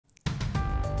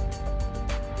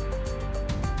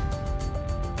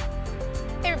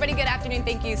Everybody, good afternoon.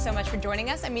 Thank you so much for joining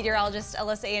us. I'm meteorologist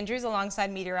Alyssa Andrews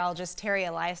alongside meteorologist Terry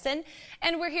Eliasen,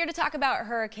 and we're here to talk about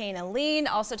Hurricane Helene,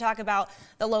 also talk about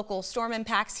the local storm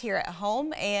impacts here at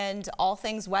home and all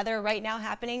things weather right now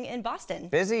happening in Boston.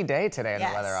 Busy day today in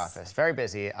the weather office, very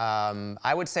busy.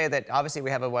 I would say that obviously we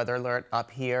have a weather alert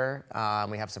up here.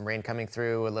 We have some rain coming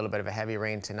through, a little bit of a heavy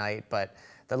rain tonight, but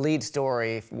the lead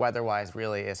story weather-wise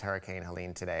really is Hurricane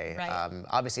Helene today. Right.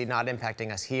 Obviously not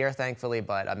impacting us here, thankfully,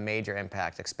 but a major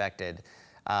impact expected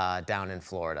down in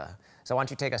Florida. So why don't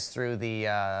you take us through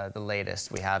the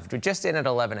latest we have just in at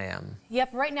 11 a.m.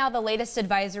 Yep, right now the latest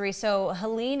advisory. So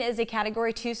Helene is a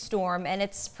Category 2 storm, and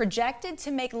it's projected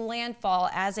to make landfall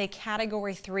as a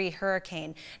Category 3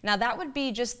 hurricane. Now that would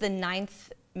be just the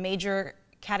 9th major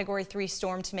Category 3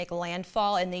 storm to make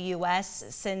landfall in the U.S.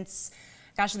 since,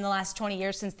 gosh, in the last 20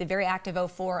 years, since the very active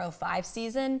 04-05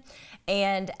 season.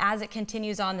 And as it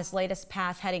continues on this latest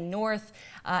path heading north,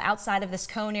 outside of this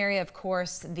cone area, of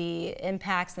course, the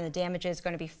impacts and the damage is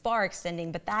going to be far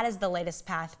extending, but that is the latest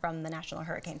path from the National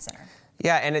Hurricane Center.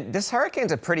 Yeah, and this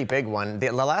hurricane's a pretty big one. The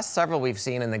last several we've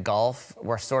seen in the Gulf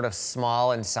were sort of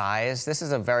small in size. This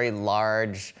is a very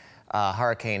large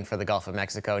hurricane for the Gulf of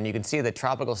Mexico, and you can see the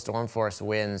tropical storm force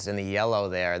winds in the yellow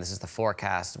there. This is the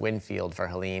forecast wind field for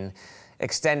Helene,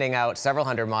 extending out several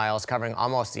hundred miles, covering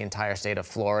almost the entire state of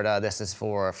Florida. This is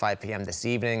for 5 p.m. this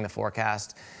evening, the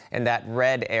forecast. And that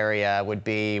red area would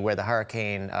be where the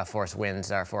hurricane force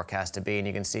winds are forecast to be. And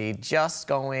you can see just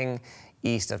going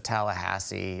east of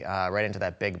Tallahassee, right into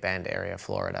that Big Bend area of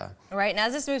Florida. Right, and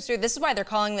as this moves through, this is why they're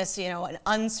calling this, you know, an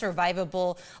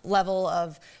unsurvivable level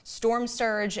of storm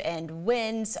surge and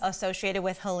winds associated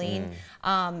with Helene.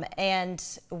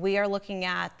 And we are looking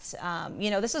at, you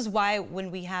know, this is why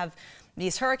when we have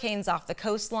these hurricanes off the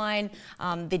coastline,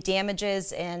 the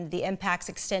damages and the impacts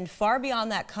extend far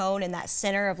beyond that cone and that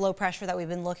center of low pressure that we've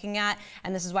been looking at.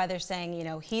 And this is why they're saying, you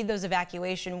know, heed those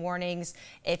evacuation warnings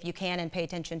if you can, and pay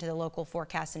attention to the local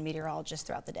forecasts and meteorologists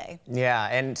throughout the day. Yeah,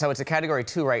 and so it's a Category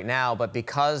 2 right now, but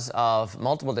because of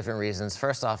multiple different reasons.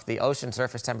 First off, the ocean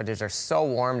surface temperatures are so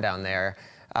warm down there.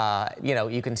 You know,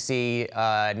 you can see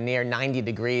near 90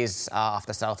 degrees off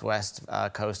the southwest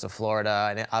coast of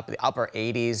Florida, and up the upper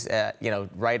 80s, you know,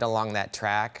 right along that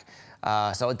track.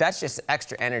 So that's just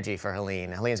extra energy for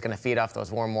Helene. Helene's going to feed off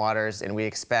those warm waters, and we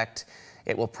expect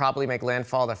it will probably make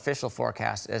landfall. The official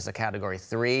forecast is a Category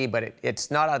 3, but it's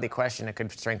not out of the question. It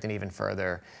could strengthen even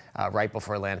further right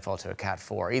before landfall to a Cat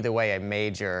 4. Either way, a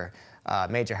major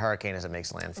hurricane as it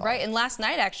makes landfall. Right, and last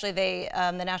night actually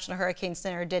the National Hurricane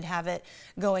Center did have it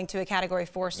going to a Category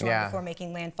 4 storm before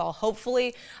making landfall.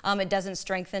 Hopefully it doesn't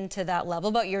strengthen to that level,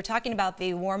 but you're talking about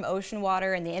the warm ocean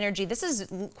water and the energy. This is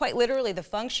quite literally the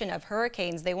function of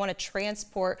hurricanes. They want to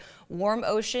transport warm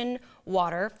ocean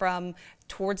water from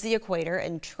towards the equator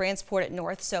and transport it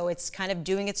north, so it's kind of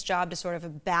doing its job to sort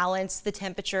of balance the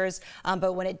temperatures,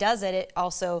 but when it does it, it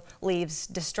also leaves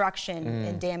destruction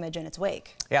and damage in its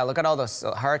wake. Yeah, look at all those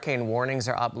hurricane warnings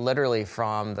are up literally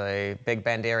from the Big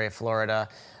Bend area of Florida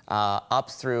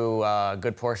up through a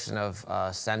good portion of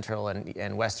central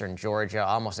and western Georgia,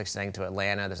 almost extending to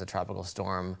Atlanta. There's a tropical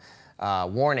storm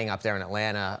warning up there in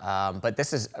Atlanta, but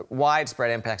this is widespread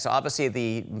impact. So obviously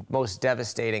the most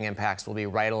devastating impacts will be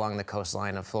right along the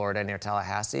coastline of Florida near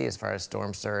Tallahassee as far as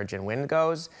storm surge and wind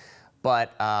goes.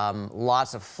 But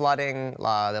lots of flooding.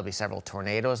 There'll be several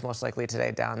tornadoes most likely today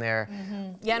down there.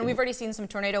 Yeah, and we've already seen some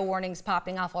tornado warnings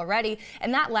popping off already.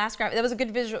 And that last graph, that was a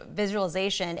good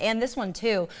visualization, and this one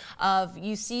too, of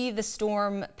you see the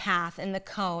storm path in the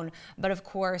cone, but of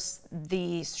course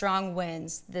the strong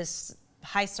winds, this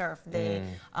high surf, the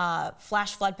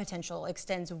flash flood potential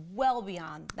extends well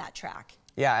beyond that track.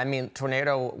 Yeah, I mean,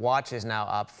 tornado watch is now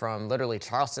up from literally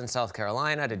Charleston, South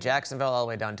Carolina to Jacksonville, all the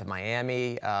way down to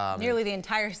Miami. Nearly the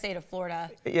entire state of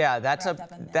Florida. Yeah,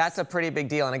 that's a pretty big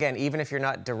deal. And again, even if you're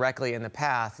not directly in the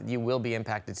path, you will be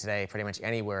impacted today pretty much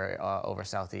anywhere over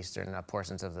southeastern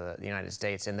portions of the United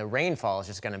States. And the rainfall is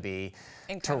just going to be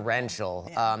torrential.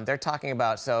 Yeah. They're talking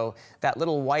about, so that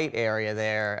little white area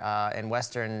there in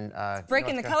western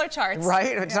breaking the color charts.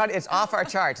 Right? It's it's off our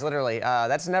charts, literally.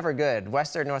 That's never good.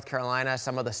 Western North Carolina,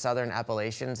 some of the southern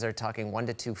Appalachians, they're talking 1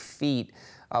 to 2 feet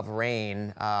of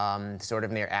rain, sort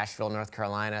of near Asheville, North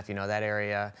Carolina, if you know that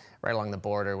area, right along the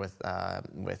border with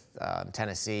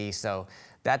Tennessee. So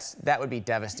that would be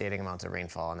devastating amounts of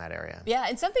rainfall in that area. Yeah,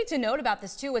 and something to note about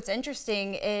this too, what's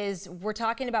interesting is we're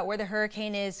talking about where the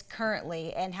hurricane is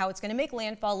currently and how it's going to make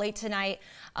landfall late tonight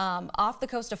off the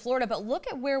coast of Florida, but look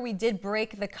at where we did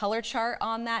break the color chart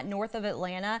on that north of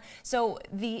Atlanta. So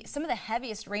some of the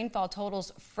heaviest rainfall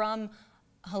totals from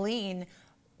Helene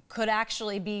could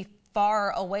actually be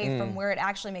far away from where it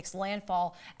actually makes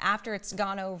landfall after it's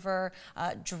gone over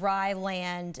dry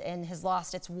land and has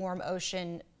lost its warm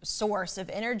ocean source of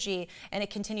energy, and it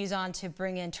continues on to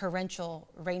bring in torrential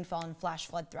rainfall and flash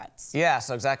flood threats. Yeah,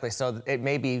 so exactly. So it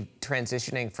may be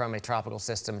transitioning from a tropical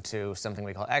system to something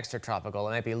we call extratropical.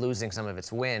 It might be losing some of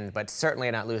its wind, but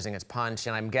certainly not losing its punch.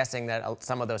 And I'm guessing that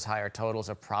some of those higher totals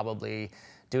are probably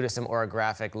due to some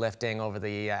orographic lifting over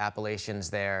the Appalachians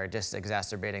there, just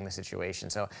exacerbating the situation.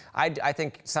 So I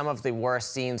think some of the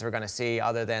worst scenes we're going to see,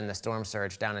 other than the storm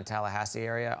surge down in Tallahassee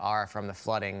area, are from the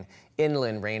flooding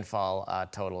inland rainfall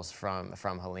totals from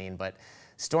Helene. But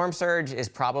storm surge is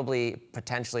probably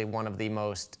potentially one of the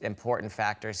most important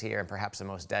factors here, and perhaps the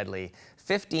most deadly.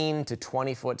 15 to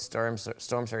 20 foot storm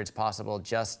surge possible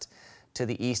just to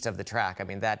the east of the track. I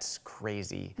mean, that's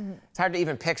crazy. It's hard to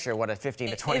even picture what a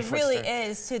 15 to 20 foot. It really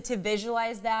is to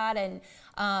visualize that,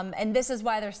 and this is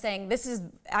why they're saying, this is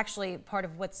actually part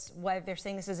of why they're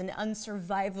saying this is an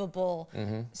unsurvivable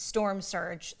storm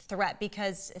surge threat.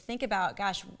 Because think about,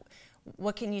 gosh,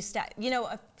 what can you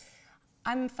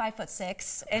I'm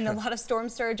 5'6", and a lot of storm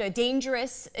surge, a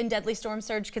dangerous and deadly storm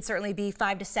surge could certainly be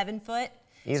 5 to 7 foot.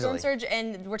 Easily. Storm surge,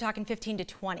 and we're talking 15 to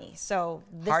 20. So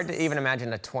hard to even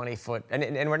imagine a 20-foot,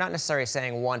 and we're not necessarily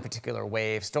saying one particular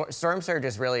wave. Storm surge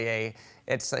is really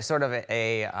it's a sort of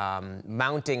a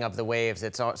mounting of the waves.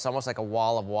 It's almost like a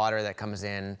wall of water that comes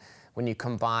in when you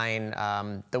combine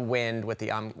the wind with the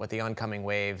oncoming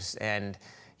waves. And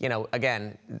you know,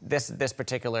 again, this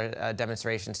particular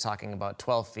demonstration is talking about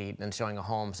 12 feet and showing a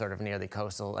home sort of near the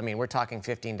coastal. I mean, we're talking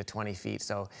 15 to 20 feet.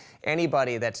 So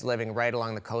anybody that's living right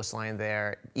along the coastline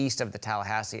there, east of the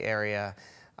Tallahassee area,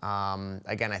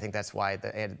 again, I think that's why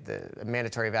the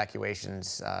mandatory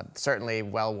evacuations certainly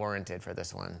well warranted for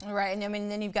this one. Right, and I mean,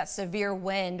 then you've got severe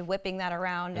wind whipping that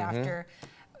around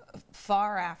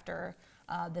far after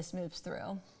this moves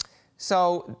through.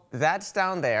 So that's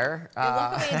down there.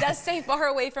 Luckily, it does stay far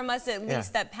away from us. At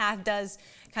least that path does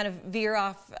kind of veer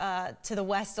off to the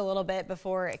west a little bit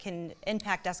before it can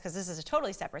impact us, because this is a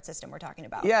totally separate system we're talking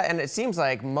about. Yeah, and it seems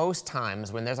like most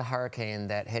times when there's a hurricane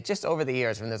that hits, just over the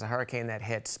years, when there's a hurricane that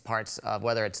hits parts of,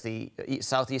 whether it's the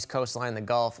southeast coastline, the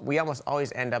Gulf, we almost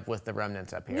always end up with the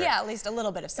remnants up here. Yeah, at least a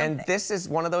little bit of something. And this is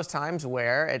one of those times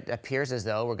where it appears as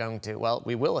though we're going to, well,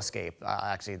 we will escape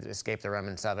the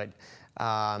remnants of it.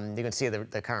 You can see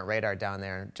the current radar down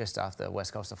there just off the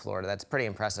west coast of Florida. That's pretty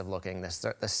impressive looking.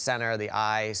 The center, the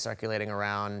eye circulating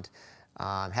around,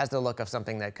 has the look of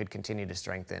something that could continue to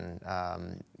strengthen,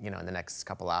 you know, in the next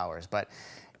couple hours. But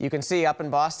you can see up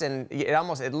in Boston,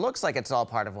 it looks like it's all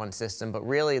part of one system, but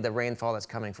really the rainfall that's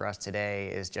coming for us today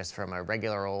is just from a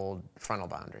regular old frontal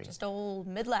boundary. Just old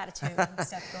mid-latitude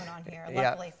stuff going on here,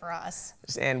 luckily for us.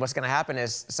 And what's going to happen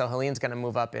is, so Helene's going to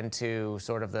move up into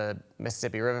sort of the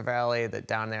Mississippi River Valley,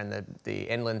 down there in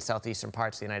the inland southeastern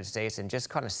parts of the United States, and just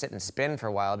kind of sit and spin for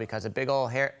a while, because a big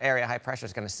old area high pressure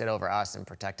is going to sit over us and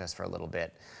protect us for a little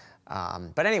bit.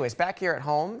 But anyways, back here at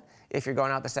home, if you're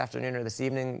going out this afternoon or this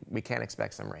evening, we can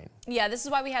expect some rain. Yeah, this is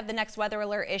why we have the next weather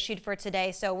alert issued for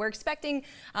today. So we're expecting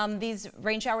these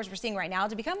rain showers we're seeing right now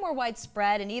to become more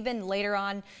widespread, and even later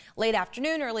on, late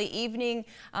afternoon, early evening,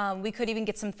 we could even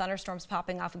get some thunderstorms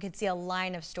popping off. We could see a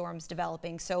line of storms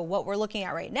developing. So what we're looking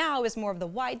at right now is more of the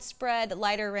widespread,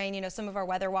 lighter rain. You know, some of our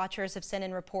weather watchers have sent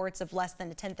in reports of less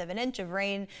than 1/10 of an inch of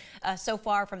rain so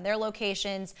far from their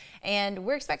locations, and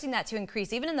we're expecting that to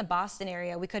increase. Even in the Boston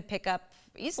area, we could pick up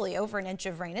easily over an inch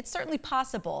of rain. It's certainly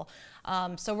possible.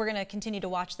 So we're going to continue to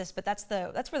watch this, but that's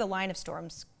where the line of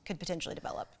storms could potentially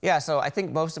develop. Yeah, so I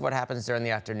think most of what happens during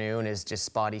the afternoon is just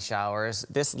spotty showers.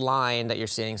 This line that you're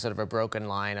seeing, sort of a broken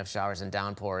line of showers and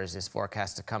downpours, is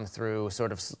forecast to come through,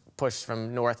 sort of push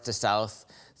from north to south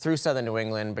through southern New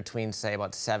England between, say,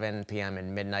 about 7 p.m.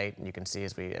 and midnight. And you can see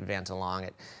as we advance along,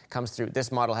 it comes through.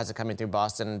 This model has it coming through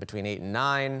Boston between 8 and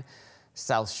 9.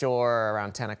 South Shore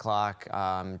around 10 o'clock,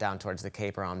 down towards the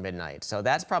Cape around midnight. So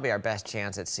that's probably our best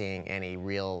chance at seeing any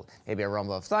real, maybe a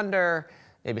rumble of thunder,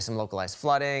 maybe some localized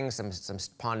flooding, some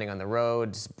ponding on the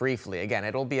roads briefly. Again,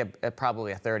 it'll be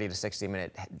probably a 30 to 60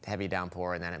 minute heavy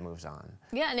downpour, and then it moves on.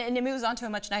 Yeah, and it moves on to a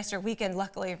much nicer weekend,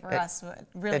 luckily for us.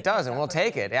 Really, it does, and we'll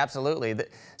take it, absolutely.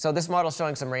 So this model's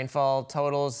showing some rainfall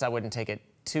totals. I wouldn't take it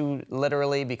too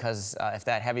literally, because if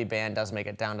that heavy band does make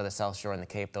it down to the South Shore and the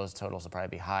Cape, those totals will probably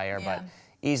be higher, but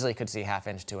easily could see ½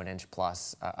 inch to 1 inch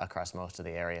plus across most of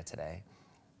the area today.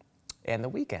 and the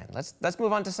weekend. Let's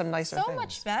move on to some nicer things. So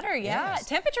much better, yeah. Yes.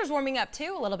 Temperature's warming up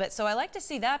too a little bit, so I like to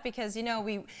see that because, you know,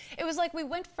 it was like we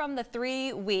went from the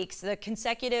 3 weeks, the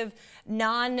consecutive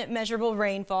non-measurable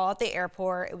rainfall at the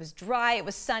airport. It was dry, it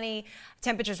was sunny,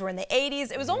 temperatures were in the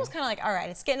 80s. It was almost kind of like, all right,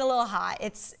 it's getting a little hot.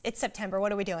 It's September,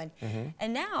 what are we doing?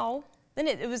 And now, then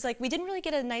it was like we didn't really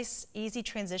get a nice, easy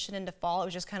transition into fall. It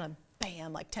was just kind of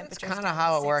bam, like temperatures. That's kind of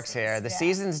how it works here. The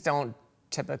seasons don't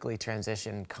typically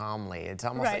transition calmly. It's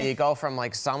almost like you go from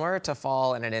like summer to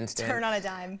fall in an instant. Turn on a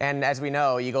dime. And as we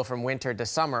know, you go from winter to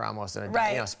summer almost in a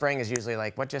dime. You know, spring is usually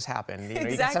like, what just happened? You know,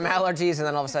 you get some allergies and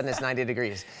then all of a sudden it's 90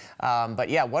 degrees. But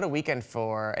yeah, what a weekend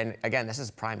for, and again, this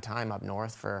is prime time up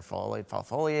north for fall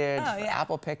foliage, for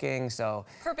apple picking, so.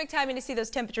 Perfect timing to see those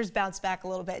temperatures bounce back a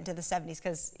little bit into the 70s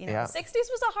because, you know, the 60s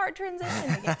was a hard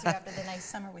transition to get to after the nice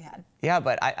summer we had. Yeah,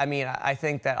 but I mean, I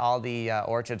think that all the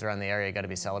orchards around the area got to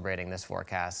be celebrating this forecast.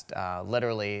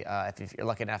 Literally, if you're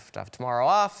looking at tomorrow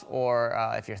off, or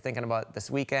if you're thinking about this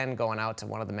weekend going out to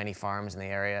one of the many farms in the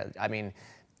area, I mean,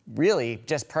 really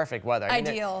just perfect weather. I mean,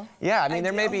 ideal. Yeah, I mean,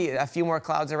 there may be a few more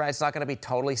clouds around. It's not going to be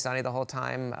totally sunny the whole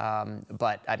time,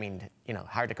 but I mean, you know,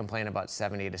 hard to complain about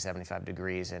 70 to 75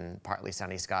 degrees and partly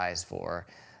sunny skies for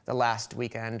the last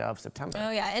weekend of September. Oh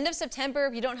yeah, end of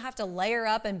September. You don't have to layer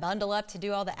up and bundle up to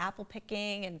do all the apple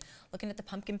picking and looking at the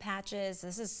pumpkin patches.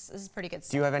 This is pretty good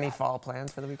stuff. Do you have any fall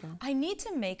plans for the weekend? I need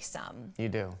to make some. You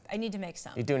do? I need to make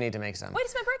some. You do need to make some. Wait,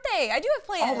 it's my birthday. I do have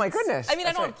plans. Oh my goodness. I mean,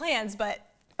 I don't have plans, but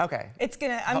okay.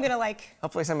 I'm gonna like.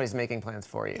 Hopefully somebody's making plans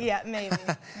for you. Yeah, maybe.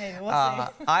 We'll see.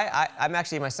 I'm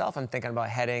actually myself. I'm thinking about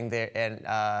heading there,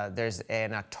 and there's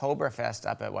an Oktoberfest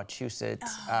up at Wachusett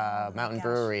Mountain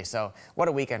Brewery. So what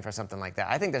a weekend for something like that.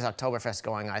 I think there's Oktoberfest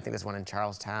going on. I think there's one in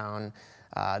Charlestown.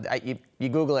 You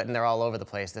Google it and they're all over the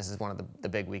place. This is one of the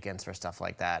big weekends for stuff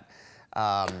like that.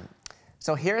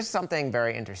 So here's something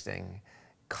very interesting.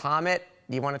 Comet.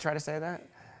 Do you want to try to say that?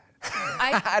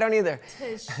 I don't either.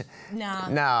 No.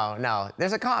 No.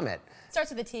 There's a comet. Starts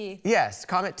with a T. Yes,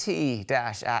 Comet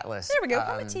T-Atlas. There we go,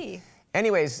 Comet T.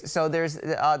 Anyways, so there's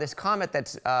this comet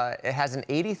that's it has an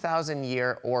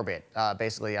 80,000-year orbit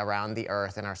basically around the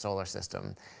Earth and our solar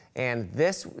system. And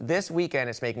this weekend,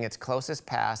 it's making its closest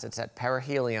pass. It's at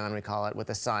perihelion, we call it, with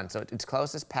the sun. So its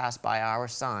closest pass by our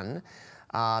sun.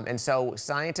 And so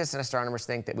scientists and astronomers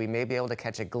think that we may be able to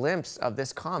catch a glimpse of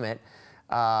this comet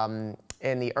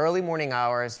in the early morning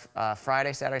hours,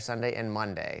 Friday, Saturday, Sunday, and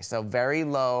Monday. So very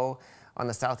low on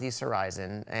the southeast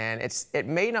horizon. And it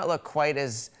may not look quite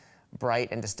as bright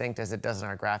and distinct as it does in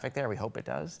our graphic there. We hope it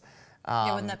does.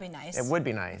 Yeah, wouldn't that be nice? It would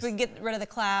be nice. If we can get rid of the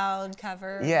cloud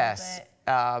cover. Yes.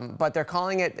 But they're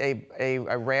calling it a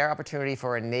rare opportunity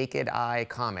for a naked eye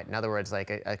comet. In other words,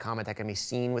 like a comet that can be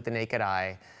seen with the naked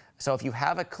eye. So if you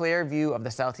have a clear view of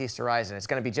the southeast horizon, it's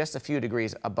going to be just a few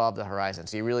degrees above the horizon.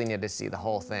 So you really need to see the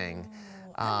whole thing.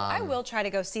 I will try to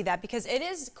go see that because it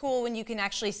is cool when you can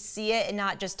actually see it and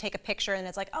not just take a picture and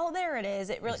it's like, oh, there it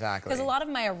is. It really, because a lot of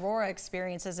my aurora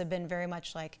experiences have been very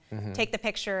much like take the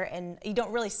picture and you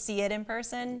don't really see it in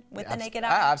person with the naked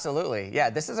eye. Absolutely.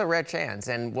 Yeah, this is a rare chance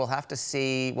and we'll have to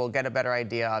see, we'll get a better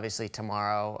idea obviously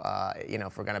tomorrow, you know,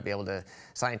 if we're going to be able to,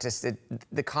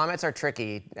 the comets are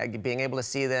tricky. Being able to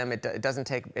see them, it doesn't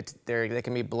take, they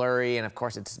can be blurry and of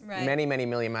course it's many, many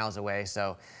million miles away.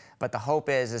 So. But the hope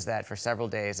is that for several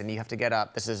days, and you have to get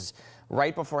up, this is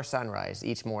right before sunrise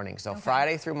each morning. So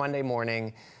Friday through Monday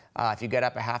morning, if you get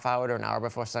up a half hour to an hour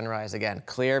before sunrise, again,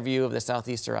 clear view of the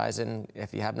southeast horizon,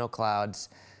 if you have no clouds,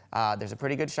 there's a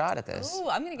pretty good shot at this. Ooh,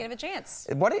 I'm gonna give it a chance.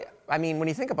 I mean, when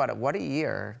you think about it, what a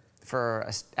year for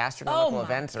astronomical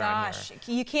events around here.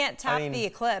 You can't top the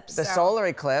eclipse. The solar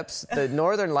eclipse, the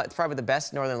northern light, probably the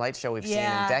best northern light show we've seen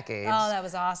in decades. Oh, that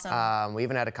was awesome. We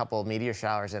even had a couple meteor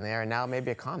showers in there, and now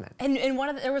maybe a comet. And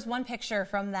there was one picture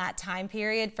from that time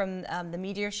period, from the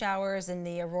meteor showers and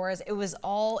the auroras. It was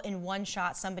all in one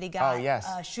shot. Somebody got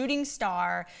a shooting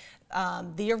star,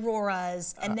 the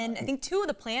auroras, and then I think 2 of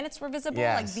the planets were visible,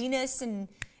 like Venus and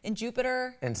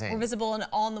Jupiter were visible and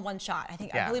all in the one shot.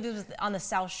 I believe it was on the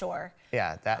South Shore.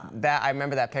 Yeah, that I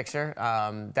remember that picture.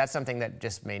 That's something that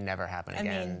just may never happen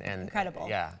again. I mean, incredible.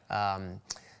 Yeah.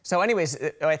 So anyways,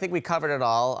 I think we covered it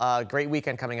all. Great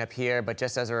weekend coming up here, but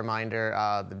just as a reminder,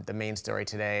 the main story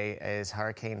today is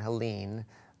Hurricane Helene.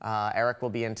 Eric will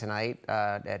be in tonight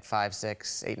at 5,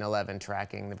 6, 8, and 11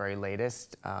 tracking the very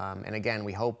latest. And again,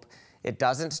 we hope it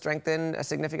doesn't strengthen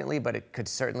significantly, but it could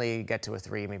certainly get to a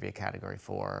 3, maybe a Category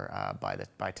 4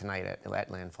 by tonight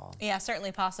at landfall. Yeah,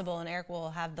 certainly possible, and Eric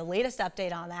will have the latest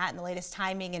update on that and the latest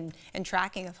timing and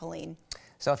tracking of Helene.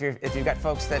 So if you've got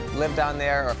folks that live down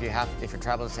there, or if your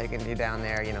travel is taking you down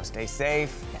there, you know, stay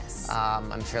safe. Yes.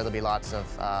 I'm sure there'll be lots of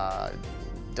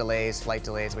delays, flight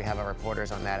delays. We have our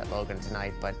reporters on that at Logan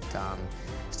tonight, but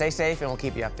stay safe and we'll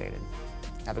keep you updated.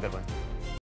 Have a good one.